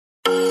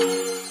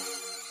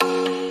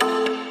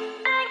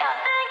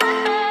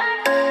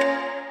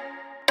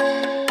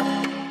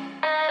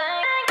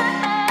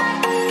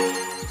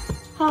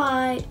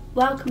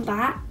welcome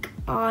back.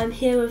 I'm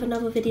here with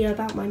another video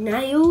about my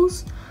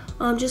nails.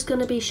 I'm just going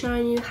to be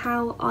showing you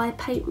how I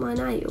paint my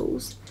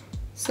nails.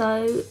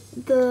 So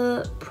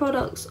the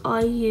products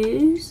I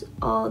use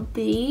are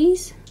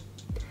these.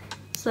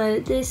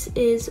 So this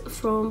is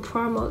from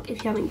Primark,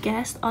 if you haven't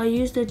guessed. I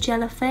used a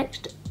gel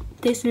effect.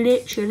 This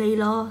literally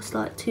lasts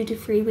like 2 to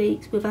 3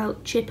 weeks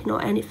without chipping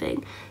or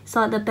anything. It's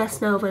like the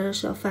best nail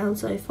varnish I've found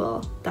so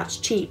far. That's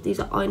cheap, these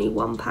are only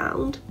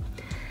 £1.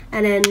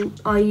 And then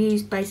I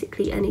use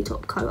basically any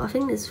top coat. I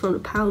think this is from the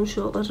pound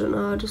shop, I don't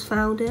know, I just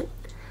found it.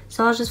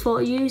 So I just thought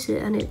I'd use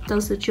it and it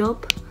does the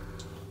job.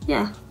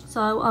 Yeah,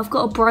 so I've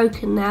got a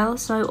broken nail.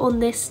 So on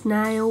this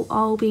nail,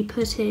 I'll be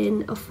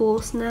putting a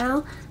false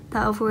nail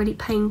that I've already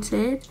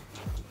painted.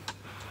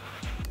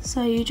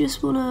 So you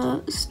just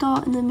wanna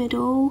start in the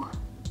middle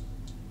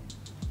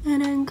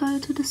and then go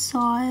to the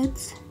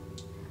sides.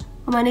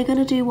 I'm only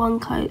gonna do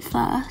one coat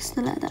first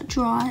to let that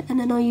dry, and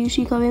then I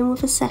usually go in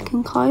with a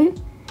second coat.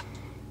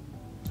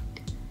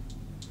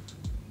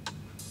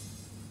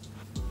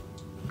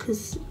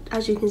 Because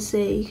as you can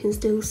see, you can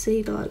still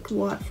see like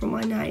white from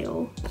my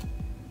nail.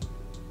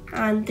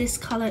 And this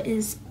colour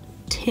is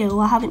teal.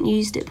 I haven't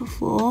used it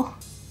before,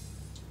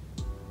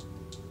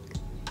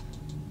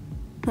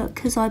 but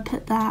because I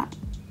put that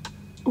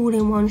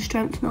all-in-one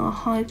strengthener, I'm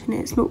hoping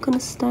it's not going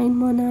to stain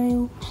my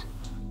nails.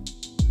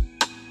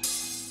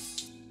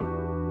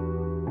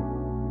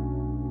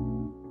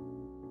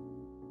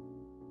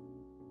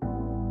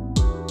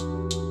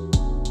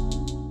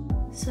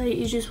 So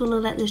you just want to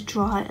let this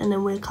dry and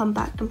then we'll come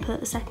back and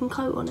put a second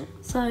coat on it.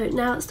 So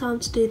now it's time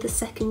to do the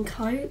second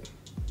coat.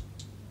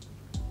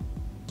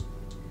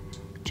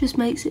 Just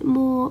makes it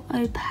more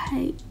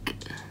opaque.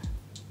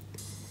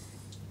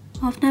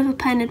 I've never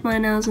painted my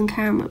nails on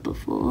camera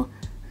before.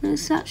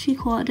 It's actually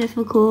quite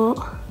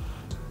difficult.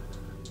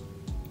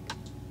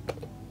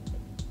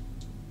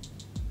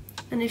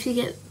 And if you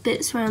get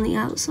bits around the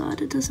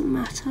outside, it doesn't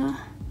matter.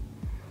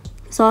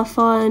 Because I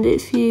find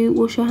if you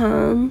wash your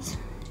hands,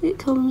 it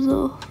comes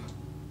off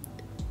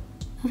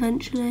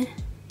eventually.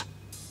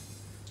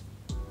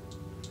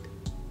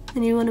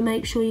 And you want to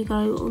make sure you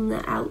go on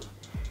the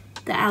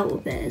outer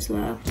bit as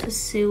well to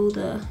seal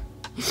the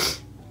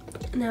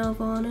nail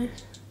varnish.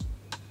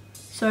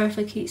 Sorry if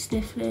I keep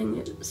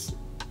sniffling,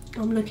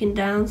 I'm looking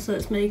down, so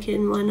it's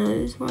making my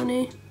nose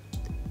runny.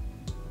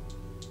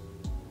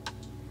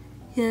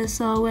 Yeah,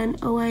 so I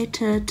went away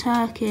to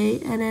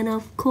Turkey and then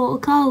I've caught a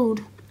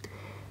cold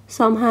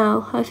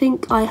somehow. I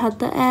think I had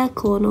the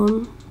aircon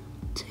on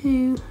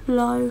too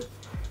low,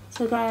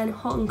 so going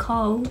hot and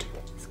cold,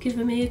 it's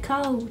giving me a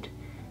cold.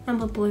 And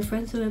my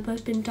boyfriend, so we've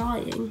both been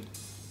dying.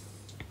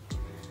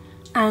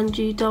 And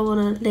you don't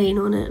want to lean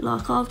on it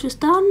like I've just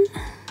done,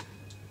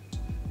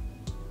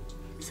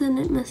 so then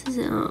it messes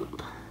it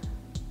up.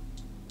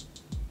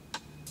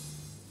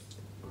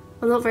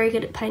 I'm not very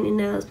good at painting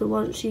nails, but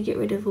once you get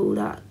rid of all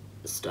that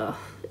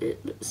stuff,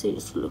 it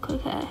seems to look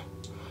okay.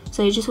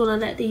 So you just want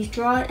to let these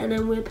dry and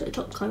then we'll put a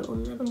top coat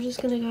on them. I'm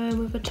just going to go in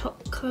with a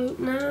top coat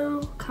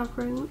now,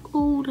 covering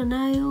all the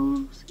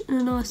nails in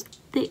a nice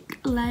thick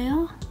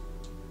layer.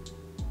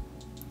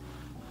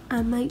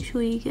 And make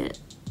sure you get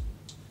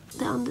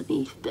the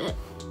underneath bit.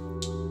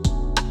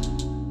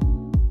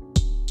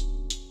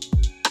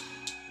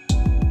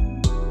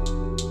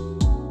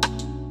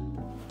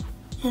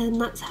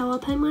 And that's how I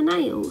paint my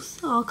nails.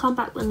 I'll come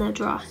back when they're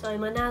dry. So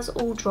my nails are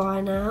all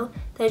dry now.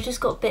 They've just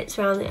got bits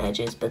around the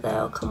edges, but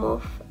they'll come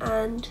off.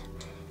 And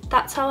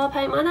that's how I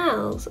paint my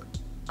nails.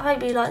 I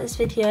hope you like this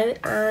video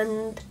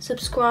and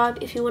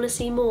subscribe if you want to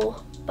see more.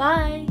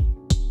 Bye.